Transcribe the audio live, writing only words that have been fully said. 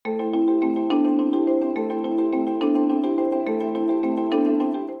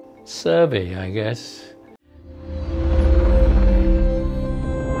survey, I guess.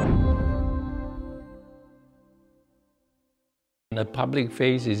 The public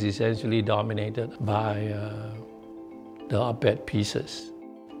face is essentially dominated by the op-ed pieces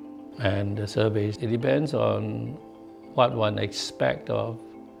and the surveys. It depends on what one expects of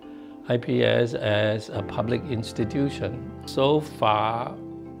IPS as a public institution. So far,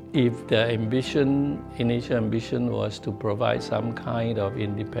 if the initial ambition was to provide some kind of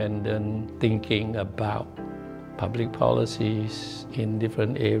independent thinking about public policies in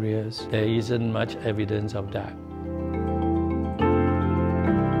different areas, there isn't much evidence of that.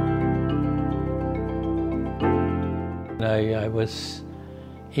 I was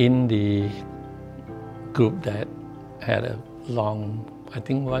in the group that had a long, I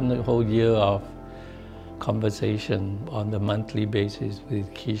think one whole year of conversation on the monthly basis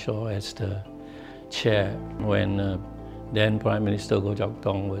with Kishore as the chair when then Prime Minister Goh Chok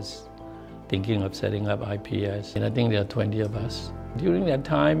Tong was thinking of setting up IPS. And I think there are 20 of us. During that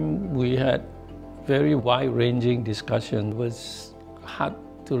time, we had very wide-ranging discussion. It was hard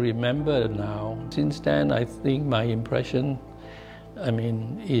to remember now. Since then, I think my impression,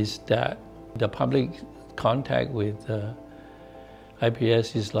 is that the public contact with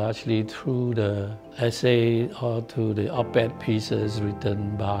IPS is largely through the essay or through the op-ed pieces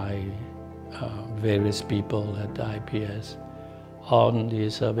written by various people at the IPS on the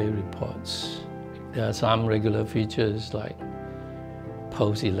survey reports. There are some regular features like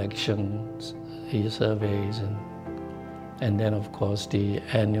post-election surveys and then of course the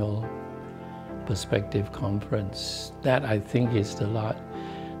annual perspective conference. That I think is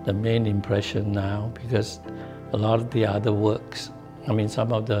the main impression now, because a lot of the other works,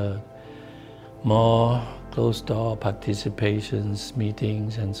 some of the more closed-door participations,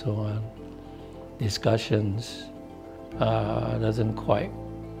 meetings and so on, discussions, doesn't quite,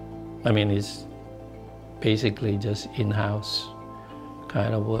 it's basically just in-house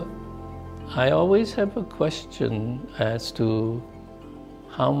kind of work. I always have a question as to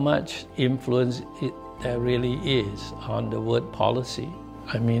how much influence there really is on the word policy.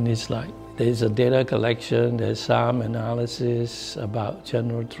 It's like there's a data collection, there's some analysis about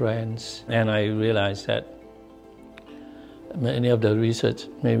general trends, and I realized that many of the research,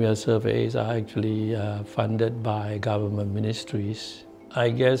 maybe surveys, are actually funded by government ministries. I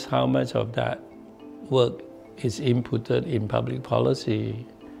guess how much of that work is inputted in public policy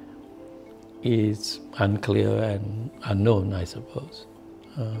is unclear and unknown, I suppose,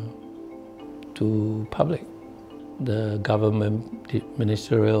 to public. The government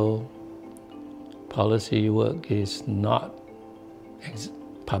ministerial policy work is not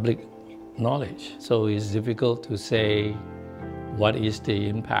public knowledge, so it's difficult to say what is the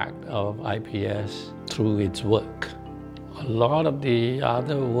impact of IPS through its work. A lot of the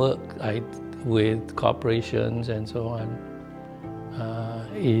other work with corporations and so on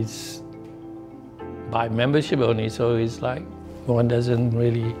is by membership only, so it's like one doesn't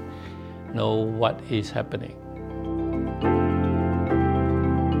really know what is happening.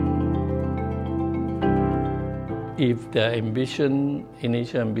 If the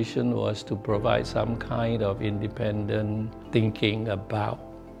initial ambition was to provide some kind of independent thinking about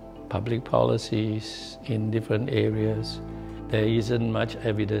public policies in different areas, there isn't much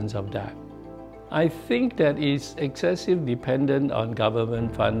evidence of that. I think that it's excessive dependent on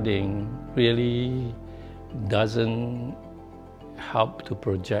government funding really doesn't help to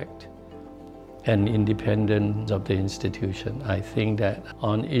project an independence of the institution. I think that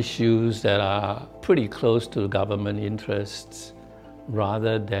on issues that are pretty close to government interests,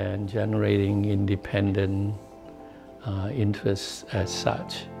 rather than generating independent interests as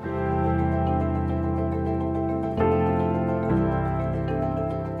such.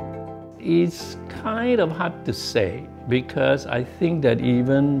 It's kind of hard to say, because I think that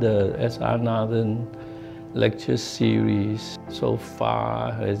even the S.R. Nathan lecture series so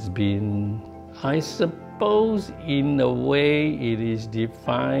far has been, I suppose in a way it is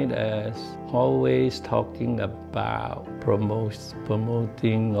defined as always talking about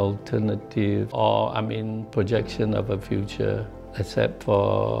promoting alternative or projection of a future, except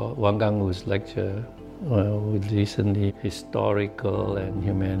for Wang Gangwoo's lecture, recently historical and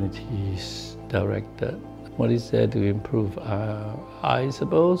humanities directed. What is there to improve? I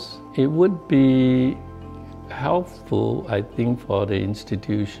suppose it would be helpful, I think, for the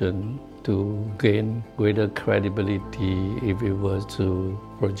institution to gain greater credibility if it was to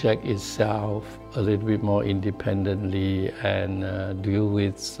project itself a little bit more independently and deal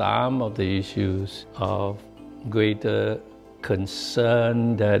with some of the issues of greater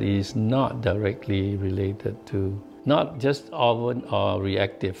concern that is not directly related to, not just urban or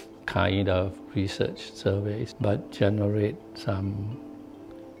reactive kind of research surveys, but generate some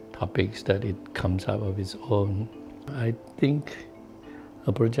topics that it comes up of its own. I think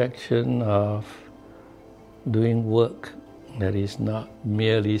a projection of doing work that is not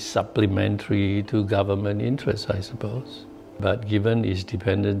merely supplementary to government interests, I suppose. But given its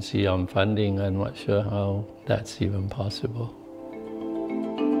dependency on funding, I'm not sure how that's even possible.